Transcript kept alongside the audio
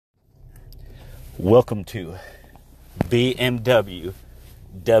Welcome to BMW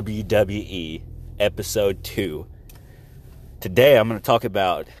WWE Episode 2. Today I'm going to talk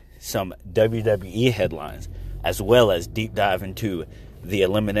about some WWE headlines, as well as deep dive into the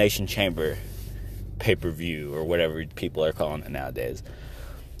Elimination Chamber pay-per-view, or whatever people are calling it nowadays.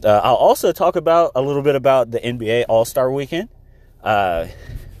 I'll also talk about a little bit about the NBA All-Star Weekend. Some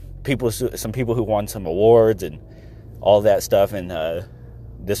people who won some awards and all that stuff in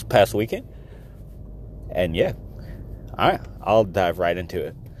this past weekend. And yeah, all right, I'll dive right into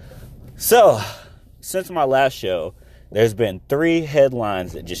it. So, since my last show, there's been 3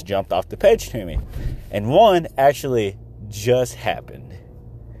 headlines that just jumped off the page to me. And one actually just happened.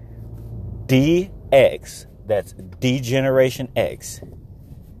 DX, that's D-Generation X,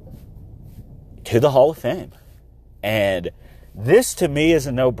 to the Hall of Fame. And this, to me, is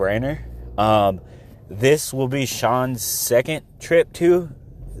a no-brainer. This will be Sean's second trip to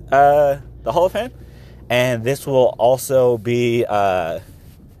the Hall of Fame. And this will also be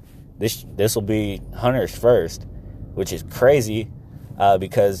this will be Hunter's first, which is crazy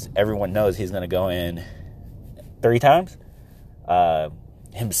because everyone knows he's going to go in 3 times.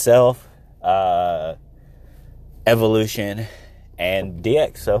 Himself, Evolution, and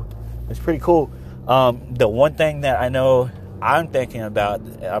DX. So it's pretty cool. The one thing that I know I'm thinking about,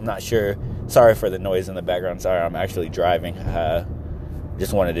 I'm not sure. Sorry for the noise in the background. Sorry, I'm actually driving.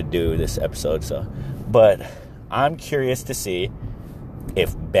 Just wanted to do this episode, but I'm curious to see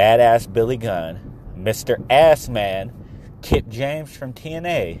if badass Billy Gunn, Mr. Assman, Kip James from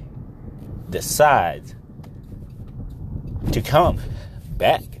TNA, decides to come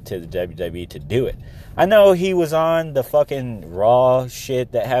back to the WWE to do it. I know he was on the fucking Raw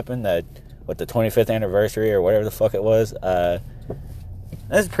shit that happened, the 25th anniversary or whatever the fuck it was.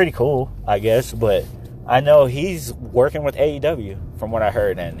 That's pretty cool, I guess, but I know he's working with AEW from what I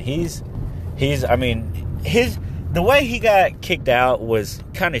heard, and the way he got kicked out was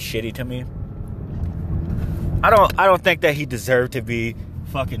kind of shitty to me. I don't think that he deserved to be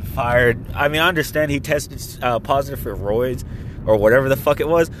fucking fired. I mean, I understand he tested positive for roids or whatever the fuck it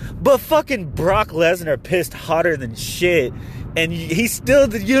was, but fucking Brock Lesnar pissed hotter than shit, and he's still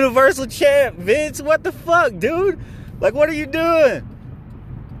the Universal Champ. Vince, what the fuck, dude? Like, what are you doing?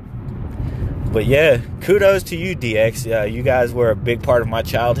 But yeah, kudos to you, DX. You guys were a big part of my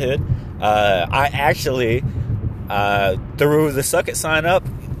childhood. I actually threw the Suck It sign up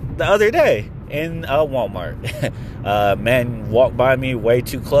the other day in Walmart. Man walked by me way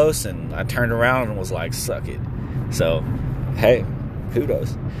too close, and I turned around and was like, suck it. So, hey,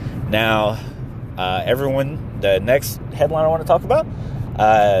 kudos. Now, everyone, the next headline I want to talk about,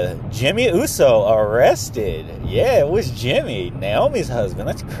 Jimmy Uso arrested. Yeah, it was Jimmy, Naomi's husband.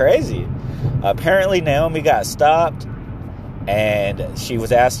 That's crazy. Apparently, Naomi got stopped, and she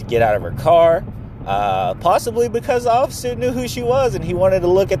was asked to get out of her car, possibly because the officer knew who she was, and he wanted to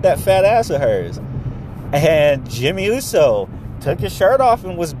look at that fat ass of hers. And Jimmy Uso took his shirt off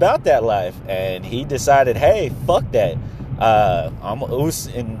and was about that life, and he decided, hey, fuck that. I'm a oos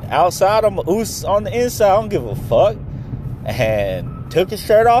outside, I'm a oos on the inside, I don't give a fuck. And took his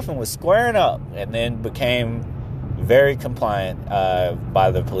shirt off and was squaring up, and then became very compliant by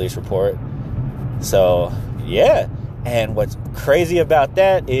the police report. So, yeah. And what's crazy about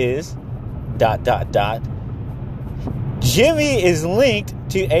that is ... Jimmy is linked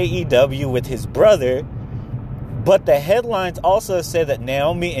to AEW with his brother, but the headlines also say that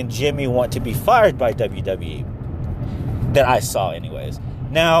Naomi and Jimmy want to be fired by WWE. That I saw anyways.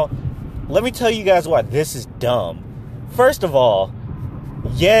 Now, let me tell you guys why this is dumb. First of all,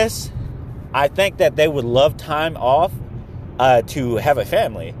 yes, I think that they would love time off to have a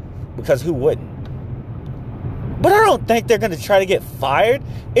family, because who wouldn't? But I don't think they're going to try to get fired.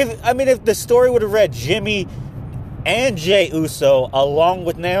 If the story would have read Jimmy and Jey Uso along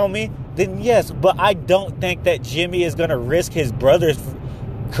with Naomi, then yes. But I don't think that Jimmy is going to risk his brother's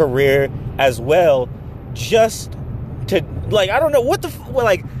career as well, just to, I don't know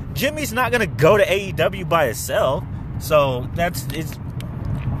Jimmy's not going to go to AEW by himself. So it's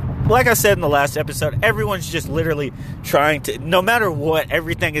like I said in the last episode, everyone's just literally trying to, no matter what,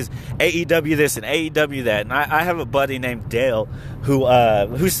 everything is AEW this and AEW that. And I have a buddy named Dale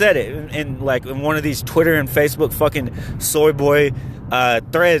who said it in one of these Twitter and Facebook fucking soy boy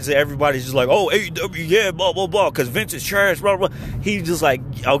threads. Everybody's just like, oh, AEW, yeah, blah, blah, blah, because Vince is trash, blah, blah. He's just like,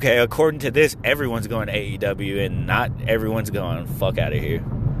 okay, according to this, everyone's going to AEW, and not everyone's going, fuck out of here.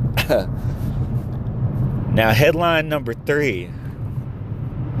 Now, headline number 3.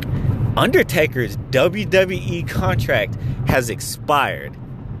 Undertaker's WWE contract has expired.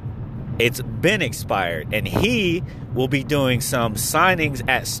 It's been expired, and he will be doing some signings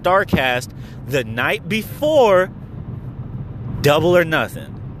at StarCast the night before Double or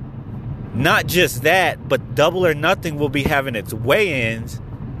Nothing. Not just that, but Double or Nothing will be having its weigh-ins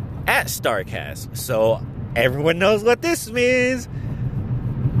at StarCast. So everyone knows what this means.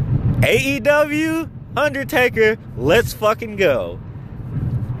 AEW, Undertaker, let's fucking go.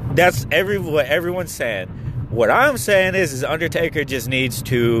 That's what everyone's saying. What I'm saying is Undertaker just needs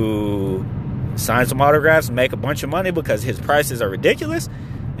to sign some autographs and make a bunch of money because his prices are ridiculous.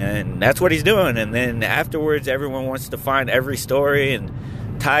 And that's what he's doing. And then afterwards, everyone wants to find every story and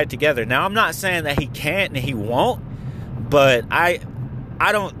tie it together. Now, I'm not saying that he can't and he won't, but I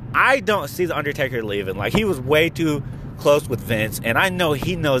don't see the Undertaker leaving. Like, he was way too close with Vince, and I know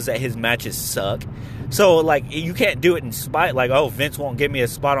he knows that his matches suck. So, like, you can't do it in spite, like, oh, Vince won't give me a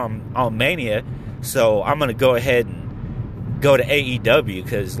spot on Mania, so I'm going to go ahead and go to AEW,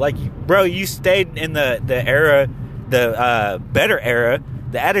 because, like, bro, you stayed in the era, the better era,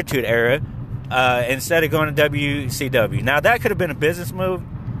 the Attitude Era, instead of going to WCW. Now, that could have been a business move,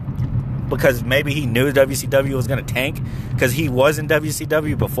 because maybe he knew WCW was going to tank, because he was in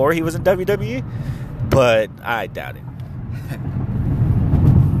WCW before he was in WWE, but I doubt it.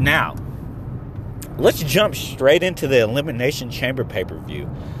 Now, let's jump straight into the Elimination Chamber pay-per-view.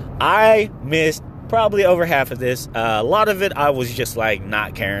 I missed probably over half of this. A lot of it, I was just, like,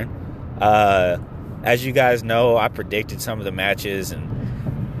 not caring. As you guys know, I predicted some of the matches,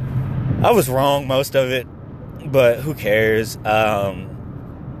 and I was wrong most of it, but who cares?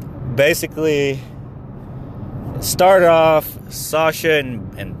 Basically, start off, Sasha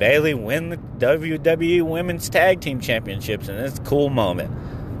and Bayley win the WWE Women's Tag Team Championships, and it's a cool moment.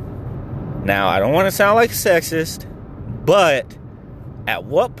 Now, I don't want to sound like a sexist, but at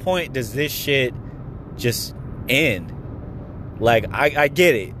what point does this shit just end? Like, I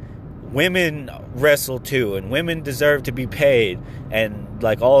get it. Women wrestle too, and women deserve to be paid, and,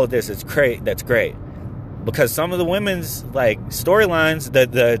 like, all of this is great. That's great. Because some of the women's, like, storylines,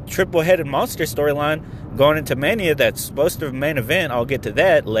 the triple-headed monster storyline going into Mania that's supposed to be main event, I'll get to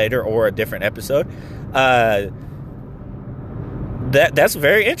that later or a different episode, that's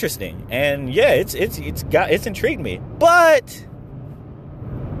very interesting. And yeah, it's intrigued me. But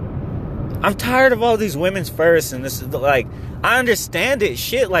I'm tired of all these women's firsts, and this is like, I understand it.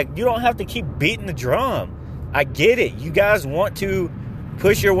 Shit, like, you don't have to keep beating the drum. I get it. You guys want to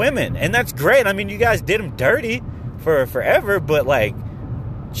push your women, and that's great. I mean, you guys did them dirty for forever, but, like,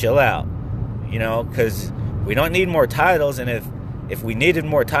 chill out, you know, because we don't need more titles. And if we needed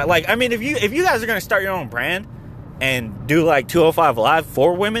more titles, like, I mean, if you guys are going to start your own brand and do, like, 205 Live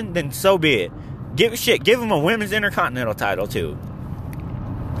for women, then so be it. Give them a women's intercontinental title too.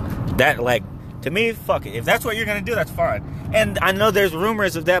 That, like, to me, fuck it. If that's what you're going to do, that's fine. And I know there's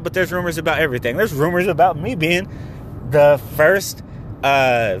rumors of that, but there's rumors about everything. There's rumors about me being the first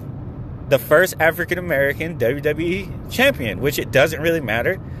African-American WWE champion, which it doesn't really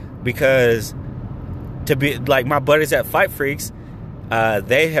matter, because to be, like, my buddies at Fight Freaks,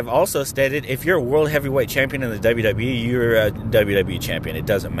 they have also stated, if you're a world heavyweight champion in the WWE, you're a WWE champion. It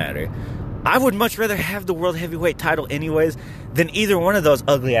doesn't matter. I would much rather have the world heavyweight title anyways than either one of those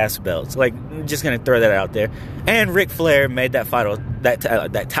ugly ass belts. Like, I'm just gonna throw that out there. And Ric Flair made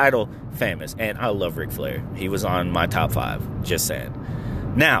that title famous, and I love Ric Flair. He was on my top 5. Just saying.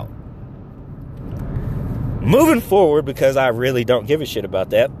 Now, moving forward, because I really don't give a shit about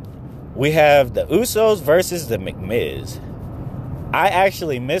that, we have the Usos versus the McMiz. I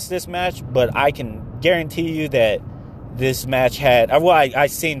actually missed this match, but I can guarantee you that this match had, well, I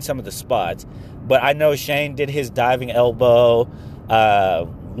seen some of the spots, but I know Shane did his diving elbow.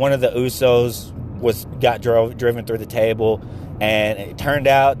 One of the Usos got driven through the table, and it turned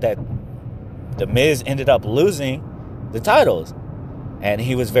out that the Miz ended up losing the titles, and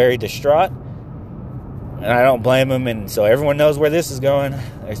he was very distraught, and I don't blame him. And so everyone knows where this is going.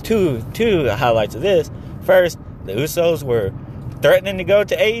 There's two highlights of this. First, the Usos were threatening to go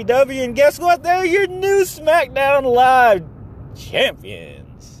to AEW, and guess what? They're your new SmackDown Live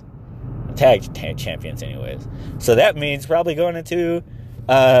champions. Tag champions, anyways. So that means probably going into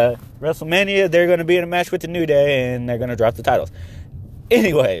WrestleMania, they're going to be in a match with the New Day, and they're going to drop the titles.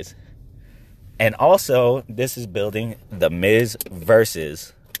 Anyways. And also, this is building The Miz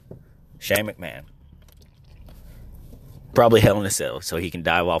versus Shane McMahon. Probably Hell in a Cell, so he can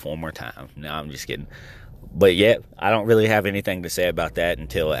dive off one more time. No, I'm just kidding. But yeah, I don't really have anything to say about that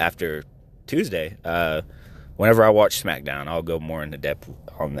until after Tuesday. Whenever I watch SmackDown, I'll go more into depth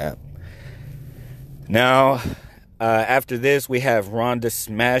on that. Now, after this, we have Ronda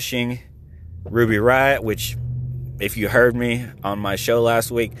smashing Ruby Riott, which, if you heard me on my show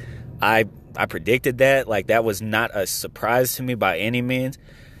last week, I I predicted that. Like, that was not a surprise to me by any means.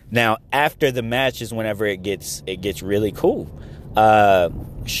 Now, after the match is whenever it gets really cool.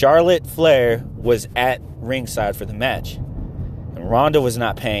 Charlotte Flair was at ringside for the match. And Ronda was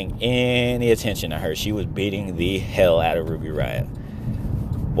not paying any attention to her. She was beating the hell out of Ruby Riott.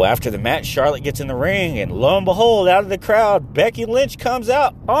 Well, after the match, Charlotte gets in the ring, and lo and behold, out of the crowd, Becky Lynch comes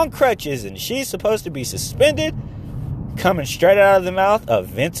out on crutches, and she's supposed to be suspended, coming straight out of the mouth of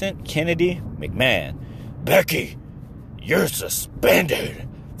Vincent Kennedy McMahon. Becky, you're suspended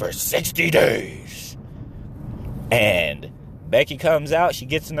for 60 days. And Becky comes out, she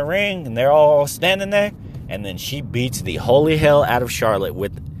gets in the ring, and they're all standing there, and then she beats the holy hell out of Charlotte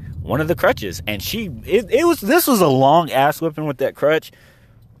with one of the crutches. And this was a long ass whipping with that crutch.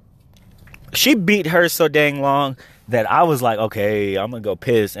 She beat her so dang long that I was like, okay, I'm going to go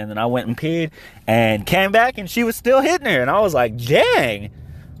piss. And then I went and peed and came back, and she was still hitting her. And I was like, dang.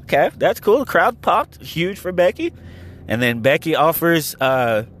 Okay, that's cool. The crowd popped. Huge for Becky. And then Becky offers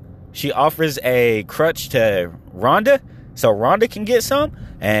a crutch to Ronda so Ronda can get some.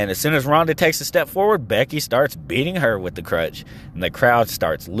 And as soon as Ronda takes a step forward, Becky starts beating her with the crutch. And the crowd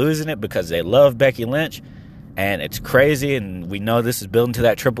starts losing it because they love Becky Lynch. And it's crazy, and we know this is building to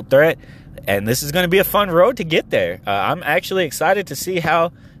that triple threat. And this is going to be a fun road to get there. I'm actually excited to see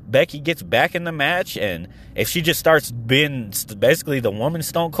how Becky gets back in the match, and if she just starts being basically the woman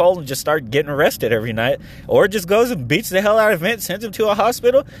Stone Cold and just start getting arrested every night, or just goes and beats the hell out of Vince, sends him to a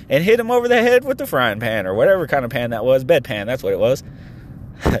hospital, and hit him over the head with the frying pan, or whatever kind of pan that was. Bedpan, that's what it was.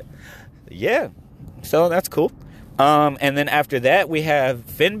 Yeah, so that's cool. And then after that, we have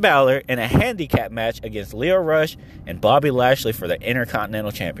Finn Balor in a handicap match against Lio Rush and Bobby Lashley for the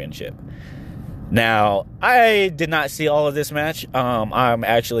Intercontinental Championship. Now, I did not see all of this match. I'm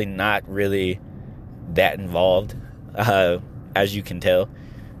actually not really that involved, as you can tell.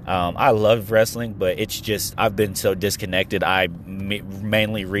 I love wrestling, but it's just, I've been so disconnected. I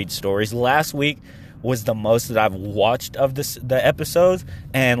mainly read stories. Last week was the most that I've watched of the episodes,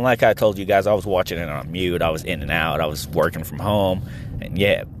 and like I told you guys, I was watching it on mute. I was in and out. I was working from home, and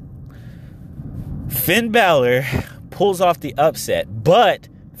yeah. Finn Balor pulls off the upset, but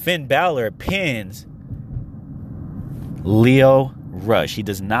Finn Balor pins Lio Rush. He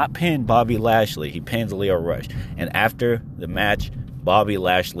does not pin Bobby Lashley. He pins Lio Rush. And after the match, Bobby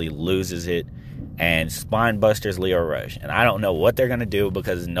Lashley loses it and spine busters Lio Rush. And I don't know what they're going to do,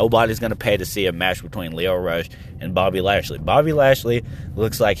 because nobody's going to pay to see a match between Lio Rush and Bobby Lashley. Bobby Lashley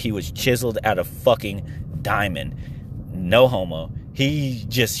looks like he was chiseled out of fucking diamond. No homo. He's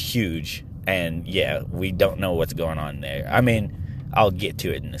just huge. And yeah, we don't know what's going on there. I mean, I'll get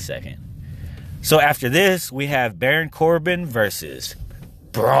to it in a second. So after this, we have Baron Corbin versus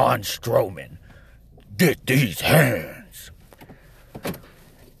Braun Strowman. Get these hands.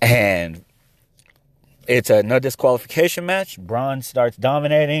 And it's a no disqualification match. Braun starts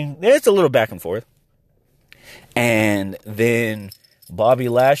dominating. It's a little back and forth. And then Bobby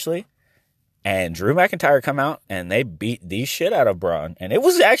Lashley and Drew McIntyre come out, and they beat the shit out of Braun. And it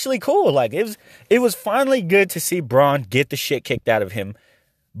was actually cool. Like, it was finally good to see Braun get the shit kicked out of him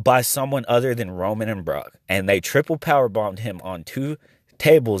by someone other than Roman and Brock. And they triple powerbombed him on 2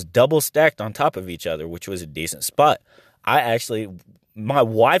 tables, double stacked on top of each other, which was a decent spot. My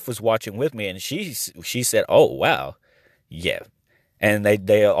wife was watching with me, and she said, "Oh, wow. Yeah." And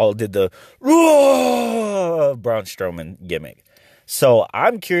they all did the Braun Strowman gimmick. So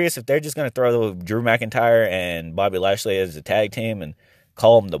I'm curious if they're just going to throw Drew McIntyre and Bobby Lashley as a tag team and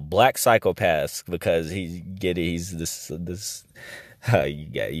call them the Black Psychopaths, because he's this you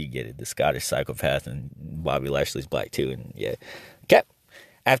get it, the Scottish psychopath, and Bobby Lashley's black too, and yeah. Okay.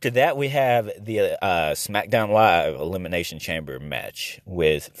 After that, we have the SmackDown Live Elimination Chamber match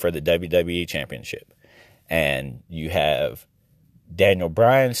for the WWE Championship. And you have Daniel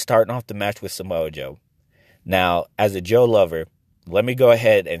Bryan starting off the match with Samoa Joe. Now, as a Joe lover, let me go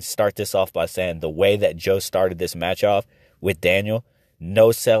ahead and start this off by saying the way that Joe started this match off with Daniel,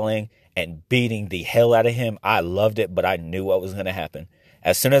 no selling and beating the hell out of him, I loved it, but I knew what was going to happen.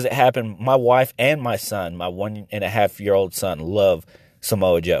 As soon as it happened, my wife and my son, my 1.5-year-old son, love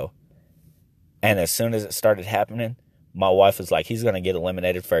Samoa Joe. And as soon as it started happening, my wife was like, he's going to get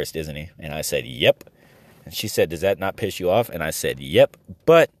eliminated first, isn't he? And I said, yep. And she said, does that not piss you off? And I said, yep.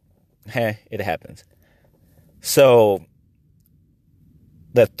 But, hey, it happens. So,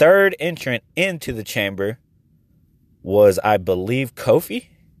 the third entrant into the chamber was, I believe, Kofi.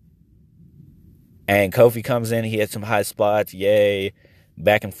 And Kofi comes in, he hits some high spots, yay,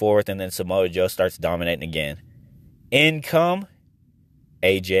 back and forth, and then Samoa Joe starts dominating again. In come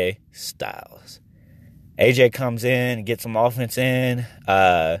AJ Styles. AJ comes in, gets some offense in.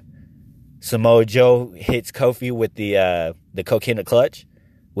 Samoa Joe hits Kofi with the coquina clutch,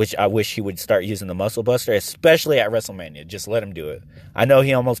 which I wish he would start using the Muscle Buster, especially at WrestleMania. Just let him do it. I know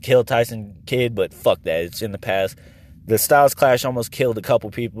he almost killed Tyson Kidd, but fuck that. It's in the past. The Styles Clash almost killed a couple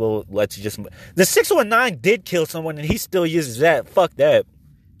people. The 619 did kill someone, and he still uses that. Fuck that.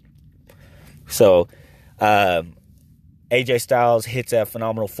 So, AJ Styles hits that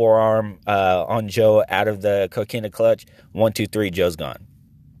phenomenal forearm on Joe out of the coquina clutch. 1, 2, 3, Joe's gone.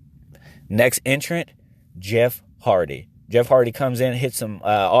 Next entrant, Jeff Hardy. Jeff Hardy comes in, hits some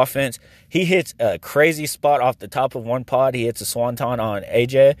offense. He hits a crazy spot off the top of one pod. He hits a swanton on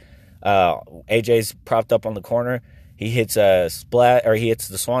AJ. AJ's propped up on the corner. He hits a splat, or he hits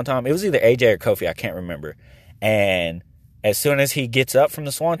the swanton. It was either AJ or Kofi, I can't remember. And as soon as he gets up from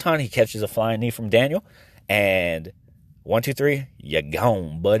the swanton, he catches a flying knee from Daniel. And 1, 2, 3, you're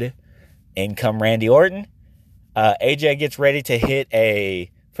gone, buddy. In come Randy Orton. AJ gets ready to hit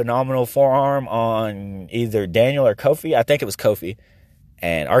a phenomenal forearm on either Daniel or Kofi. I think it was Kofi.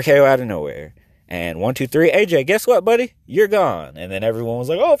 And RKO out of nowhere. And 1, 2, 3, AJ, guess what, buddy? You're gone. And then everyone was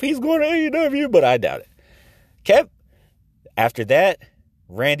like, oh, if he's going to AEW, but I doubt it. Okay. After that,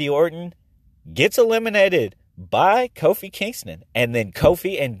 Randy Orton gets eliminated by Kofi Kingston. And then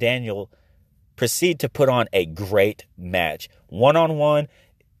Kofi and Daniel proceed to put on a great match. One-on-one.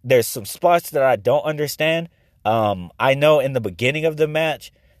 There's some spots that I don't understand. I know in the beginning of the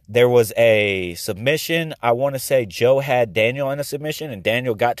match, there was a submission. I want to say Joe had Daniel in a submission, and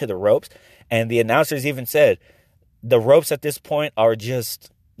Daniel got to the ropes. And the announcers even said, the ropes at this point are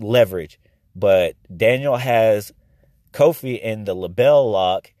just leverage. But Daniel has Kofi in the label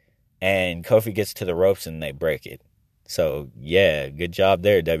lock, and Kofi gets to the ropes and they break it. So, yeah, good job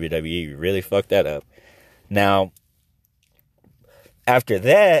there, WWE. You really fucked that up. Now, after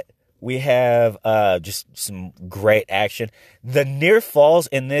that, we have just some great action. The near falls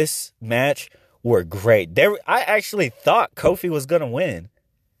in this match were great. I actually thought Kofi was going to win.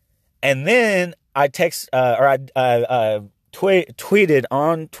 And then I tweeted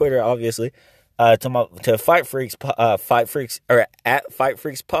on Twitter, obviously, to Fight Freaks, or at Fight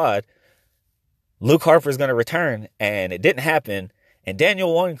Freaks Pod, Luke Harper's going to return, and it didn't happen. And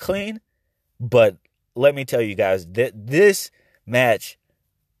Daniel won clean, but let me tell you guys, this match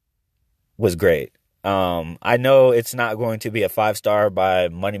was great. I know it's not going to be a 5-star by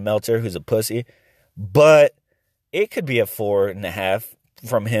Money Melter, who's a pussy, but it could be a 4.5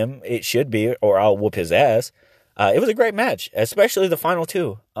 from him. It should be, or I'll whoop his ass. It was a great match, especially the final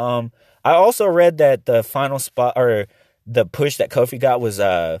two. I also read that the final spot, or the push that Kofi got, was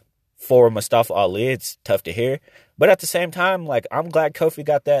for Mustafa Ali. It's tough to hear, but at the same time, like, I'm glad Kofi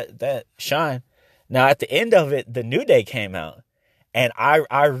got that shine. Now, at the end of it, the New Day came out, and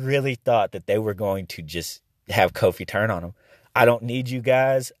I really thought that they were going to just have Kofi turn on him. I don't need you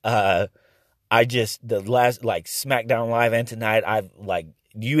guys. The last, like, SmackDown Live and tonight,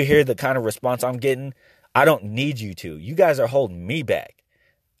 you hear the kind of response I'm getting. I don't need you to. You guys are holding me back.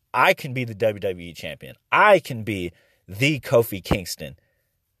 I can be the WWE champion. I can be the Kofi Kingston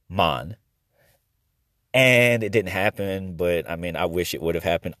man. And it didn't happen, but I mean, I wish it would have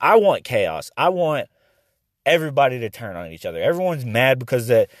happened. I want chaos. I want everybody to turn on each other. Everyone's mad because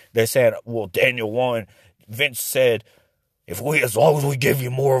they're saying, well, Daniel won. Vince said, as long as we give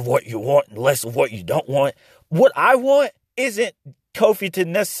you more of what you want and less of what you don't want. What I want isn't Kofi to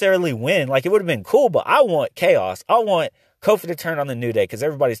necessarily win. Like, it would have been cool, but I want chaos. I want Kofi to turn on the New Day because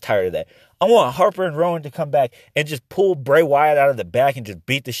everybody's tired of that. I want Harper and Rowan to come back and just pull Bray Wyatt out of the back and just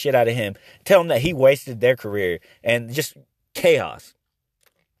beat the shit out of him. Tell him that he wasted their career, and just chaos.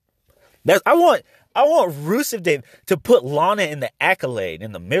 I want Rusev Day to put Lana in the Accolade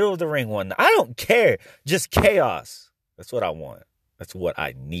in the middle of the ring one. I don't care. Just chaos. That's what I want. That's what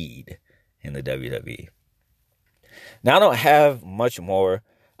I need in the WWE. Now, I don't have much more.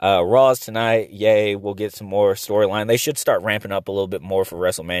 Raw's tonight. Yay, we'll get some more storyline. They should start ramping up a little bit more for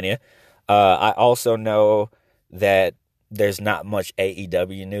WrestleMania. I also know that there's not much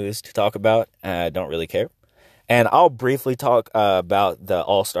AEW news to talk about. I don't really care. And I'll briefly talk about the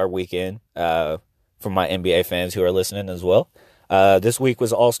All-Star Weekend for my NBA fans who are listening as well. This weekend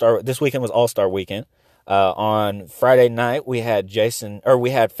was All-Star Weekend. On Friday night, we had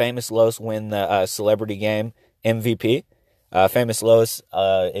Famous Los win the Celebrity Game MVP. Famous Los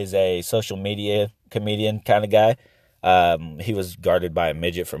is a social media comedian kind of guy. He was guarded by a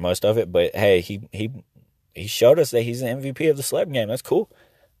midget for most of it, but hey, he showed us that he's an MVP of the Celeb Game. That's cool.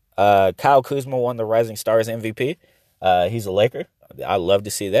 Kyle Kuzma won the Rising Stars MVP. He's a Laker. I love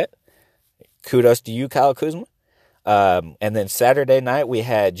to see that. Kudos to you, Kyle Kuzma. And then Saturday night, we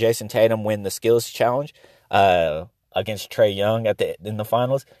had Jason Tatum win the Skills Challenge against Trae Young in the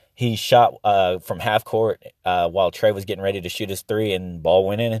finals. He shot from half court while Trey was getting ready to shoot his three, and ball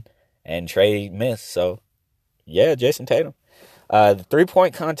went in, and Trey missed. So, yeah, Jason Tatum. The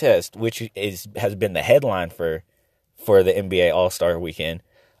 3-point contest, which has been the headline for the NBA All-Star Weekend.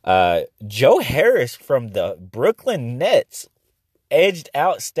 Joe Harris from the Brooklyn Nets edged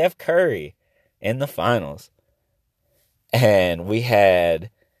out Steph Curry in the finals. And we had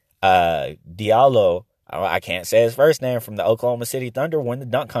Diallo, I can't say his first name, from the Oklahoma City Thunder, win the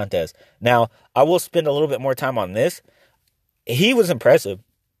dunk contest. Now, I will spend a little bit more time on this. He was impressive.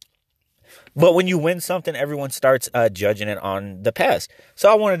 But when you win something, everyone starts judging it on the past.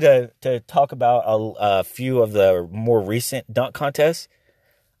 So I wanted to talk about a few of the more recent dunk contests.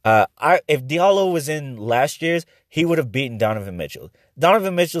 If Diallo was in last year's, he would have beaten Donovan Mitchell.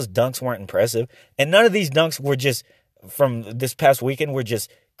 Donovan Mitchell's dunks weren't impressive, and none of these dunks were just, from this past weekend, were just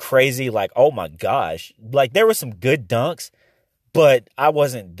crazy, like, oh my gosh. Like, there were some good dunks, but I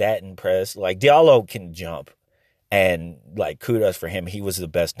wasn't that impressed. Like, Diallo can jump, and, like, kudos for him. He was the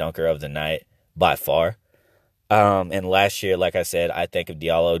best dunker of the night by far. And last year, like I said, I think if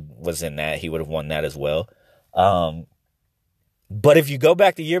Diallo was in that, he would have won that as well. But if you go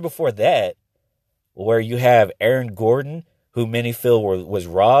back the year before that, where you have Aaron Gordon, who many feel was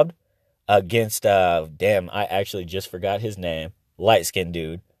robbed, against, I actually just forgot his name, light-skinned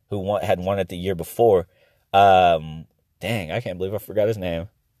dude, who had won it the year before. I can't believe I forgot his name.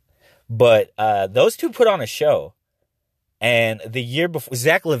 But those two put on a show. And the year before,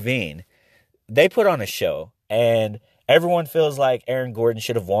 Zach LaVine, they put on a show. And everyone feels like Aaron Gordon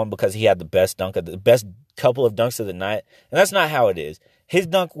should have won because he had the best couple of dunks of the night. And that's not how it is. His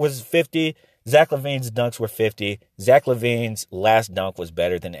dunk was 50. Zach LaVine's dunks were 50. Zach LaVine's last dunk was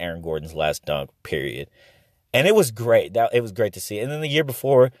better than Aaron Gordon's last dunk, period. And it was great. It was great to see. And then the year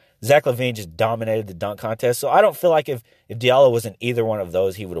before, Zach LaVine just dominated the dunk contest. So I don't feel like if Diallo was in either one of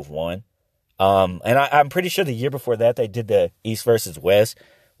those, he would have won. And I'm pretty sure the year before that, they did the East versus West,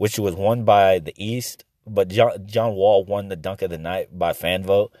 which was won by the East. But John Wall won the dunk of the night by fan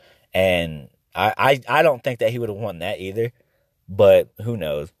vote. And I don't think that he would have won that either. But who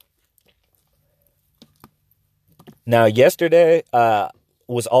knows? Now, yesterday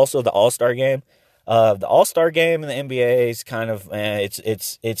was also the All-Star game. The All-Star game in the NBA is kind of,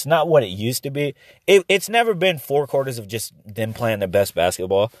 it's not what it used to be. It's never been 4 quarters of just them playing their best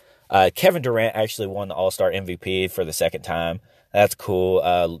basketball. Kevin Durant actually won the All-Star MVP for the second time. That's cool.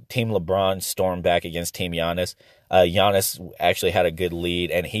 Team LeBron stormed back against Team Giannis. Giannis actually had a good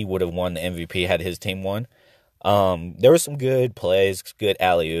lead, and he would have won the MVP had his team won. There were some good plays, good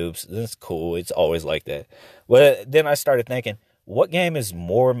alley-oops. That's cool. It's always like that. But then I started thinking, what game is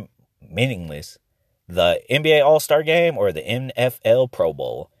more meaningless? The NBA All-Star Game or the NFL Pro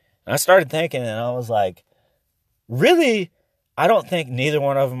Bowl? And I started thinking, and I was like, really? I don't think neither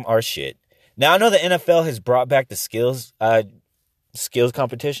one of them are shit. Now, I know the NFL has brought back the skills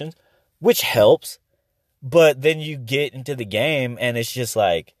competitions, which helps. But then you get into the game, and it's just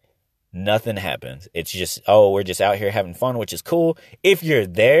like, nothing happens. It's just, we're just out here having fun, which is cool if you're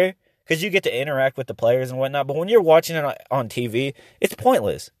there, because you get to interact with the players and whatnot. But when you're watching it on TV, it's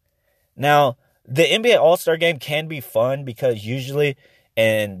pointless. Now, the NBA All-Star Game can be fun because usually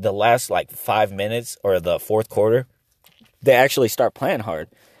in the last 5 minutes or the fourth quarter, they actually start playing hard.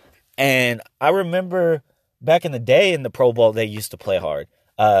 And I remember back in the day in the Pro Bowl, they used to play hard.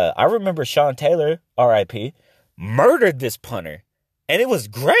 I remember Sean Taylor, R.I.P., murdered this punter. And it was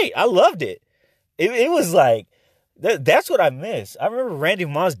great. I loved it. It was like, that's what I miss. I remember Randy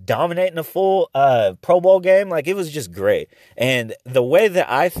Moss dominating a full Pro Bowl game. It was just great. And the way that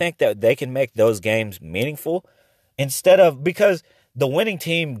I think that they can make those games meaningful, because the winning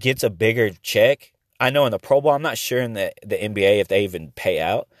team gets a bigger check. I know in the Pro Bowl, I'm not sure in the NBA if they even pay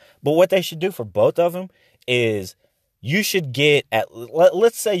out. But what they should do for both of them is you should get,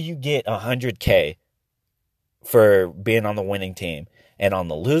 let's say you get $100K for being on the winning team. And on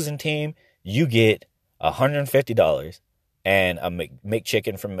the losing team, you get $150 and a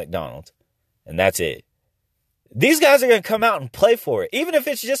McChicken from McDonald's. And that's it. These guys are going to come out and play for it. Even if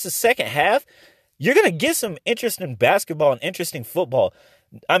it's just the second half, you're going to get some interesting basketball and interesting football.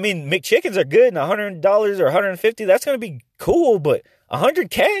 I mean, McChickens are good, and $100 or $150, that's going to be cool, but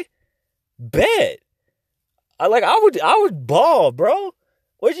 $100K? Bet. I would ball, bro.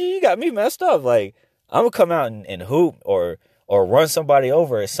 You got me messed up. I'm going to come out and hoop or run somebody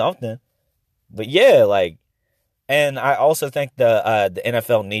over or something. But yeah, and I also think the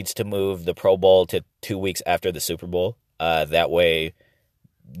NFL needs to move the Pro Bowl to 2 weeks after the Super Bowl. That way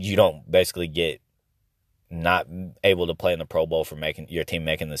you don't basically get not able to play in the Pro Bowl for making your team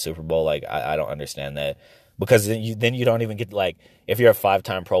making the Super Bowl. I don't understand that. because then you don't even get, like, if you're a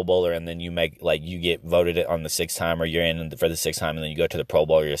 5-time Pro Bowler and then you make, like, you get voted on the 6th time, or you're in for the 6th time and then you go to the Pro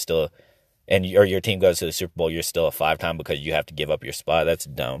Bowl, you're still, or your team goes to the Super Bowl, you're still a 5-time because you have to give up your spot. That's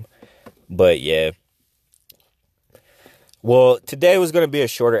dumb. But yeah. Well, today was going to be a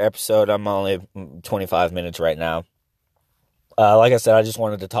shorter episode. I'm only 25 minutes right now. Like I said, I just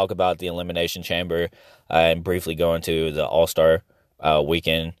wanted to talk about the Elimination Chamber and briefly go into the All-Star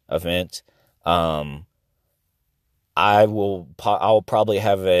weekend events. I'll probably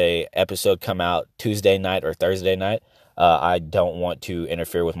have a episode come out Tuesday night or Thursday night. I don't want to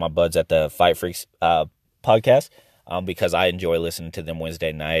interfere with my buds at the Fight Freaks podcast because I enjoy listening to them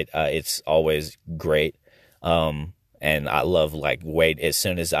Wednesday night. It's always great. And I love, like, wait, as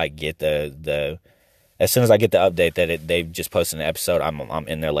soon as I get the update that they've just posted an episode, I'm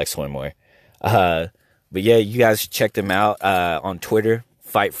in there like swimwear. But yeah, you guys should check them out on Twitter,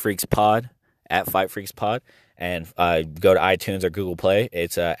 Fight Freaks Pod, at Fight Freaks Pod, and go to iTunes or Google Play.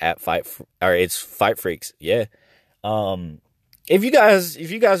 It's it's Fight Freaks. Yeah. If you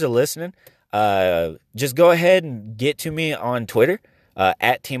guys are listening, just go ahead and get to me on Twitter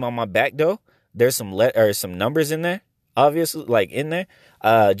at Team on My Back Though. There's some numbers in there. Obviously, like, in there.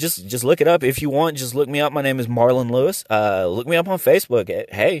 Just look it up if you want. Just look me up. My name is Marlon Lewis. Look me up on Facebook.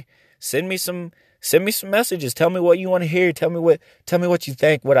 Hey, send me some messages. Tell me what you want to hear. Tell me what you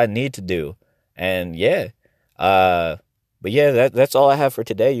think, what I need to do. And yeah. But yeah, that's all I have for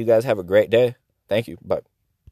today. You guys have a great day. Thank you. Bye.